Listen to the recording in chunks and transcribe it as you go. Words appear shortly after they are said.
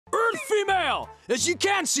female! As you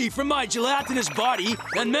can see from my gelatinous body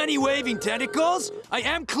and many waving tentacles, I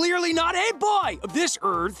am clearly not a boy of this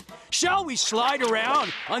earth. Shall we slide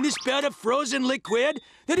around on this bed of frozen liquid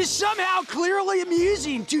that is somehow clearly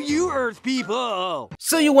amusing to you earth people?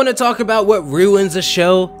 So you want to talk about what ruins a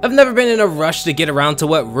show? I've never been in a rush to get around to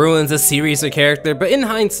what ruins a series or character, but in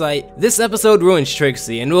hindsight, this episode ruins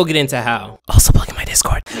Trixie, and we'll get into how. Also plug in my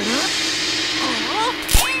Discord.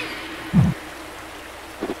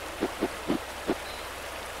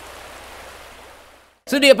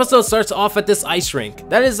 So the episode starts off at this ice rink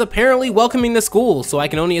that is apparently welcoming the school, so I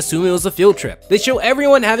can only assume it was a field trip. They show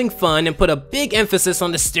everyone having fun and put a big emphasis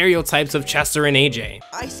on the stereotypes of Chester and AJ.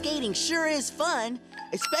 Ice skating sure is fun,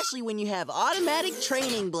 especially when you have automatic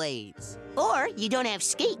training blades. Or you don't have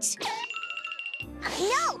skates.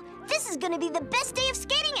 No! This is gonna be the best day of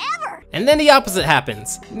skating ever! And then the opposite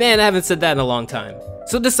happens. Man, I haven't said that in a long time.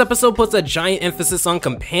 So this episode puts a giant emphasis on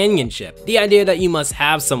companionship, the idea that you must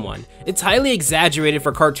have someone. It's highly exaggerated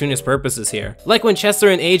for cartoonist purposes here. Like when Chester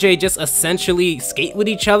and AJ just essentially skate with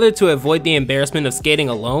each other to avoid the embarrassment of skating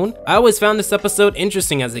alone. I always found this episode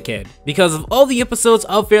interesting as a kid. Because of all the episodes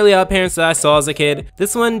of Fairly Oddparents that I saw as a kid,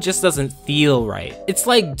 this one just doesn't feel right. It's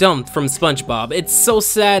like Dumped from SpongeBob. It's so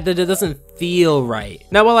sad that it doesn't feel right.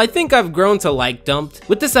 Now while I think I've grown to like Dumped,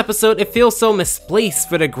 with this episode it feels so misplaced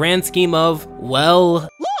for the grand scheme of, well...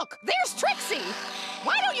 Look, there's Trixie!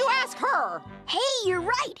 Why don't you ask her? Hey, you're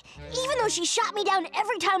right! Even though she shot me down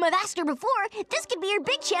every time I've asked her before, this could be her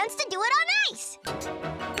big chance to do it on ice!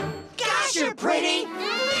 Gosh, you're pretty!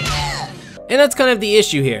 And that's kind of the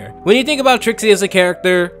issue here. When you think about Trixie as a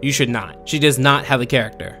character, you should not. She does not have a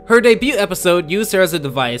character. Her debut episode used her as a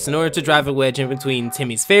device in order to drive a wedge in between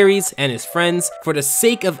Timmy's fairies and his friends for the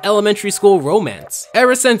sake of elementary school romance.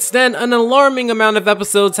 Ever since then, an alarming amount of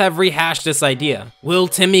episodes have rehashed this idea. Will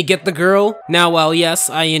Timmy get the girl? Now, while yes,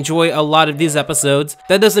 I enjoy a lot of these episodes,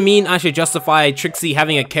 that doesn't mean I should justify Trixie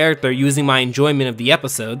having a character using my enjoyment of the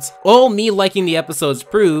episodes. All me liking the episodes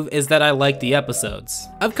prove is that I like the episodes.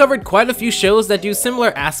 I've covered quite a few shows that do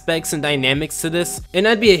similar aspects and dynamics to this, and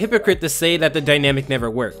I'd be a hypocrite to say that the dynamic never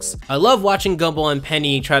works. I love watching Gumball and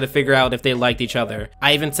Penny try to figure out if they liked each other.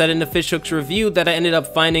 I even said in the Fishhooks review that I ended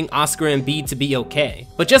up finding Oscar and Bee to be okay.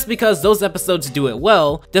 But just because those episodes do it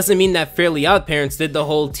well, doesn't mean that Fairly Oddparents did the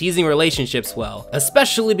whole teasing relationships well.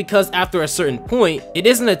 Especially because after a certain point, it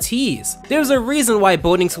isn't a tease. There's a reason why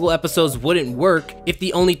boarding school episodes wouldn't work if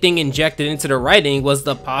the only thing injected into the writing was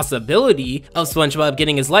the possibility of SpongeBob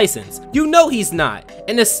getting his license. You know he's not,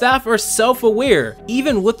 and the staff are self-aware,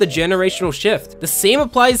 even with the generational shift. The same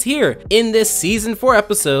applies here. In this season 4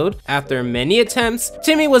 episode, after many attempts,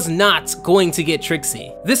 Timmy was not going to get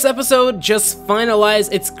Trixie. This episode just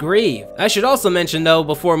finalized its grave. I should also mention though,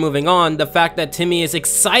 before moving on, the fact that Timmy is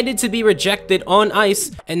excited to be rejected on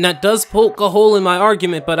ice, and that does poke a hole in my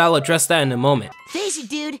argument, but I'll address that in a moment. Face it,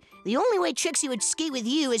 dude. The only way Trixie would skate with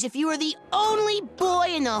you is if you were the only boy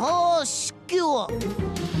in the whole school.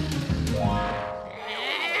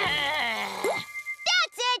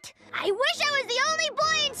 That's it! I wish I was the only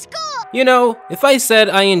boy in school! You know, if I said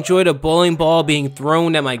I enjoyed a bowling ball being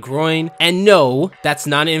thrown at my groin, and no, that's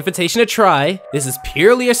not an invitation to try, this is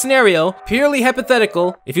purely a scenario, purely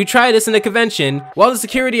hypothetical. If you try this in a convention, while the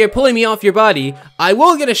security are pulling me off your body, I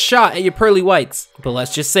will get a shot at your pearly whites. But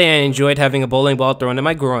let's just say I enjoyed having a bowling ball thrown at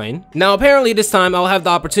my groin. Now apparently this time I'll have the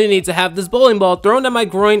opportunity to have this bowling ball thrown at my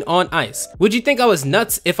groin on ice. Would you think I was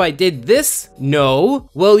nuts if I did this? No.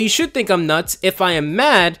 Well, you should think I'm nuts if I am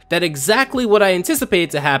mad that exactly what I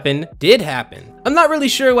anticipated to happen did happen. I'm not really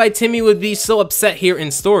sure why Timmy would be so upset here in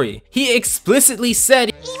story. He explicitly said,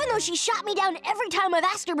 even though she shot me down every time I've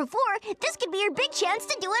asked her before, this could be her big chance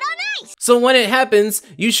to do it on ice. So when it happens,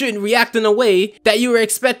 you shouldn't react in a way that you were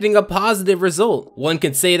expecting a positive result. One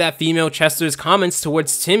could say that female Chester's comments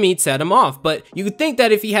towards Timmy set him off, but you would think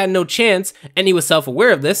that if he had no chance and he was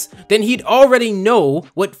self-aware of this, then he'd already know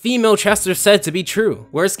what female Chester said to be true.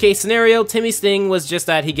 Worst case scenario, Timmy's thing was just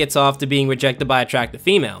that he gets off to being rejected by attractive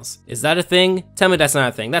females. Is that a thing? Tell me that's not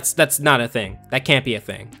a thing. That's not a thing. That can't be a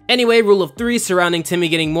thing. Anyway, rule of 3 surrounding Timmy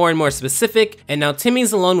getting more and more specific, and now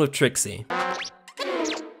Timmy's alone with Trixie. But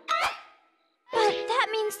that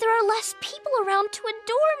means there are less people around to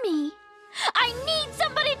adore me. I need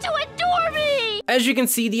somebody to adore me! As you can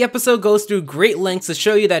see, the episode goes through great lengths to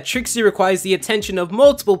show you that Trixie requires the attention of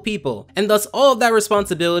multiple people, and thus all of that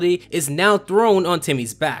responsibility is now thrown on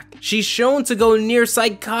Timmy's back. she's shown to go near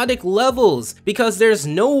psychotic levels because there's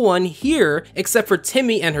no one here except for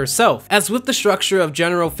Timmy and herself. As with the structure of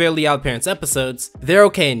general Fairly Oddparents episodes, they're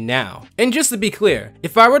okay now. And just to be clear,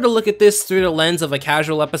 if I were to look at this through the lens of a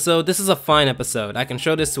casual episode, this is a fine episode. I can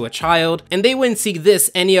show this to a child, and they wouldn't see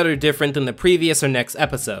this any other different than the previous or next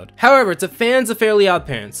episode. However, to fans of Fairly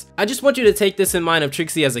Oddparents, I just want you to take this in mind of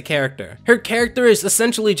Trixie as a character. Her character is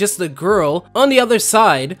essentially just the girl on the other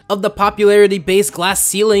side of the popularity-based glass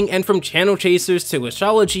ceiling, and from channel chasers to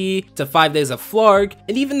astrology to 5 Days of Flarg,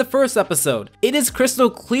 and even the first episode, it is crystal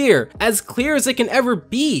clear as it can ever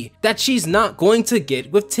be, that she's not going to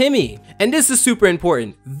get with Timmy. And this is super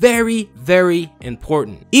important. Very, very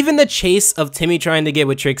important. Even the chase of Timmy trying to get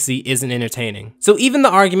with Trixie isn't entertaining. So even the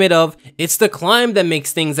argument of, it's the climb that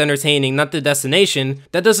makes things entertaining, not the destination,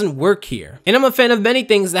 that doesn't work here. And I'm a fan of many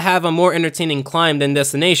things that have a more entertaining climb than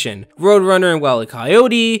destination. Roadrunner and Wile E.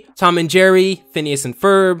 Coyote, Tom and Jerry, Phineas and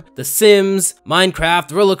Ferb, The Sims,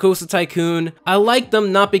 Minecraft, Roller Coaster Tycoon. I like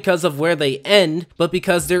them not because of where they end, but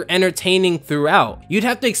because they're entertaining throughout. You'd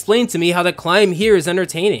have to explain to me how the climb here is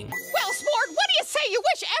entertaining. Well, Sport, what do you say you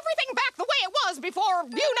wish everything back the way it was before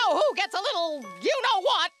you-know-who gets a little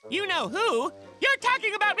you-know-what? You know who? You're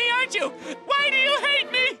talking about me, aren't you? Why do you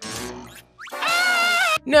hate me?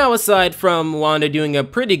 Now, aside from Wanda doing a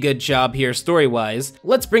pretty good job here story-wise,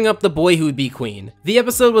 let's bring up The Boy Who'd Be Queen. The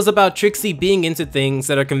episode was about Trixie being into things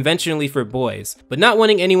that are conventionally for boys, but not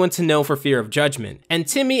wanting anyone to know for fear of judgment, and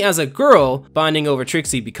Timmy as a girl bonding over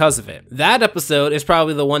Trixie because of it. That episode is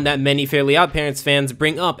probably the one that many Fairly Oddparents fans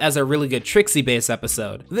bring up as a really good Trixie-based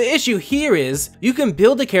episode. The issue here is, you can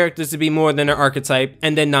build the characters to be more than their archetype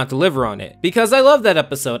and then not deliver on it. Because I love that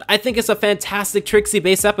episode. I think it's a fantastic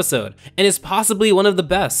Trixie-based episode, and it's possibly one of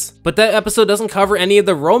the best. But that episode doesn't cover any of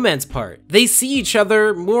the romance part. They see each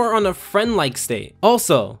other more on a friend-like state.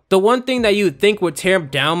 Also, the one thing that you would think would tear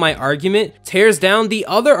down my argument tears down the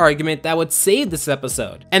other argument that would save this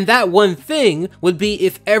episode. And that one thing would be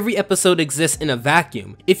if every episode exists in a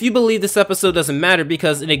vacuum. If you believe this episode doesn't matter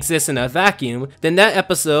because it exists in a vacuum, then that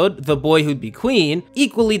episode, The Boy Who'd Be Queen,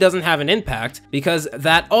 equally doesn't have an impact because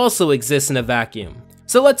that also exists in a vacuum.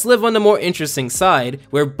 So let's live on the more interesting side,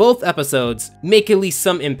 where both episodes make at least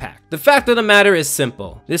some impact. The fact of the matter is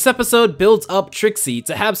simple. This episode builds up Trixie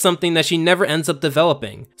to have something that she never ends up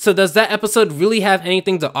developing. So does that episode really have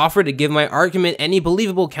anything to offer to give my argument any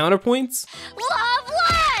believable counterpoints?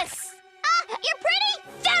 Loveless! You're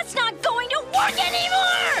pretty? That's not going to work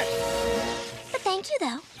anymore! But thank you,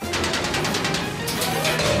 though.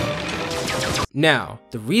 Now,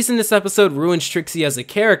 the reason this episode ruins Trixie as a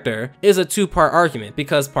character is a two-part argument,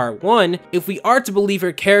 because part one, if we are to believe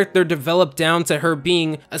her character developed down to her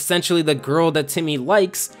being essentially the girl that Timmy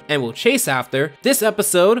likes and will chase after, this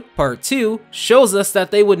episode, part two, shows us that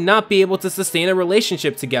they would not be able to sustain a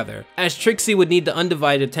relationship together, as Trixie would need the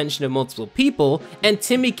undivided attention of multiple people, and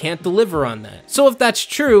Timmy can't deliver on that. So if that's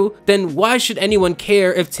true, then why should anyone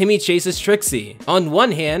care if Timmy chases Trixie? On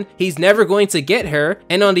one hand, he's never going to get her,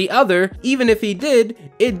 and on the other, even if he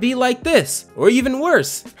did, it'd be like this, or even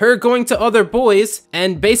worse. Her going to other boys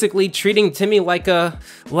and basically treating Timmy like a,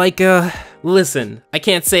 listen, I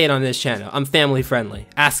can't say it on this channel. I'm family friendly.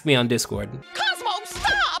 Ask me on Discord. Cosmo,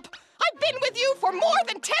 stop! I've been with you for more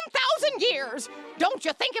than 10,000 years. Don't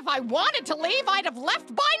you think if I wanted to leave, I'd have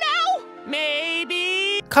left by now?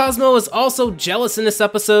 Maybe. Cosmo is also jealous in this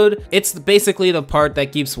episode. It's basically the part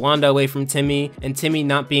that keeps Wanda away from Timmy, and Timmy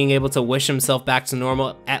not being able to wish himself back to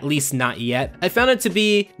normal, at least not yet. I found it to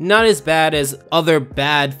be not as bad as other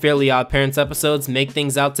bad Fairly Oddparents episodes make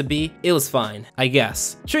things out to be. It was fine, I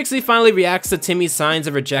guess. Trixie finally reacts to Timmy's signs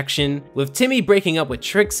of rejection, with Timmy breaking up with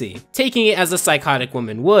Trixie, taking it as a psychotic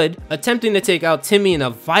woman would, attempting to take out Timmy in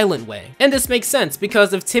a violent way. And this makes sense,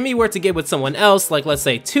 because if Timmy were to get with someone else, like let's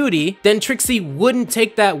say Tootie, then Trixie wouldn't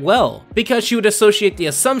take that well, because she would associate the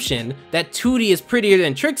assumption that Tootie is prettier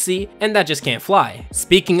than Trixie, and that just can't fly.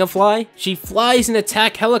 Speaking of fly, she flies an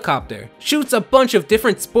attack helicopter, shoots a bunch of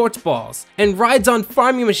different sports balls, and rides on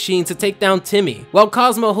farming machines to take down Timmy, while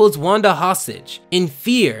Cosmo holds Wanda hostage, in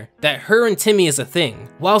fear that her and Timmy is a thing.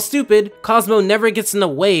 While stupid, Cosmo never gets in the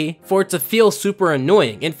way for it to feel super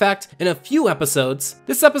annoying. In fact, in a few episodes,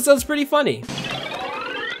 this episode's pretty funny.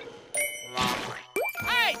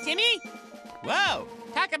 Timmy? Whoa,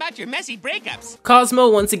 Talk about your messy breakups. Cosmo,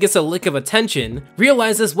 once he gets a lick of attention,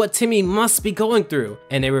 realizes what Timmy must be going through,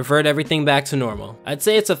 and they revert everything back to normal. I'd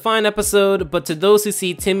say it's a fine episode, but to those who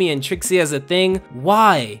see Timmy and Trixie as a thing,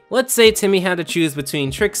 why? Let's say Timmy had to choose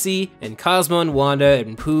between Trixie and Cosmo and Wanda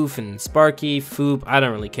and Poof and Sparky, Foop, I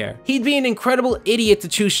don't really care. He'd be an incredible idiot to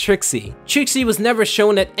choose Trixie. Trixie was never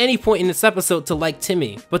shown at any point in this episode to like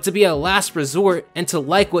Timmy, but to be a last resort and to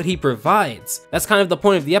like what he provides. That's kind of the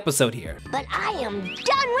point of the episode here. But I am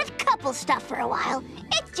done with couple stuff for a while.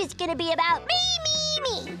 It's just gonna be about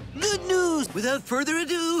me. Good news! Without further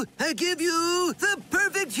ado, I give you the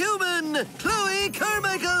perfect human, Chloe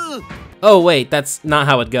Carmichael! Oh wait, that's not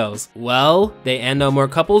how it goes. Well, they end no more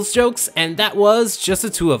couples jokes, and that was just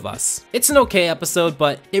the two of us. It's an okay episode,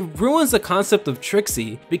 but it ruins the concept of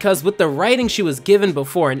Trixie, because with the writing she was given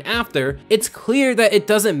before and after, it's clear that it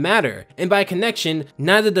doesn't matter, and by connection,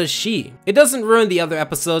 neither does she. It doesn't ruin the other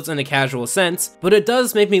episodes in a casual sense, but it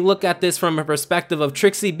does make me look at this from a perspective of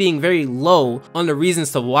Trixie being very low on the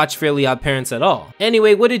reasons to watch Fairly Oddparents at all.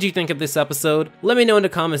 Anyway, what did you think of this episode? Let me know in the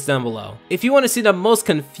comments down below. If you want to see the most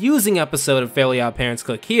confusing episode of Fairly Oddparents,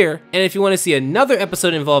 click here, and if you want to see another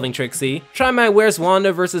episode involving Trixie, try my Where's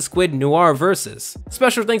Wanda vs. Squid Noir Versus.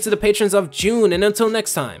 Special thanks to the patrons of June, and until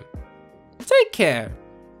next time, take care.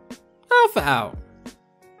 Alpha out.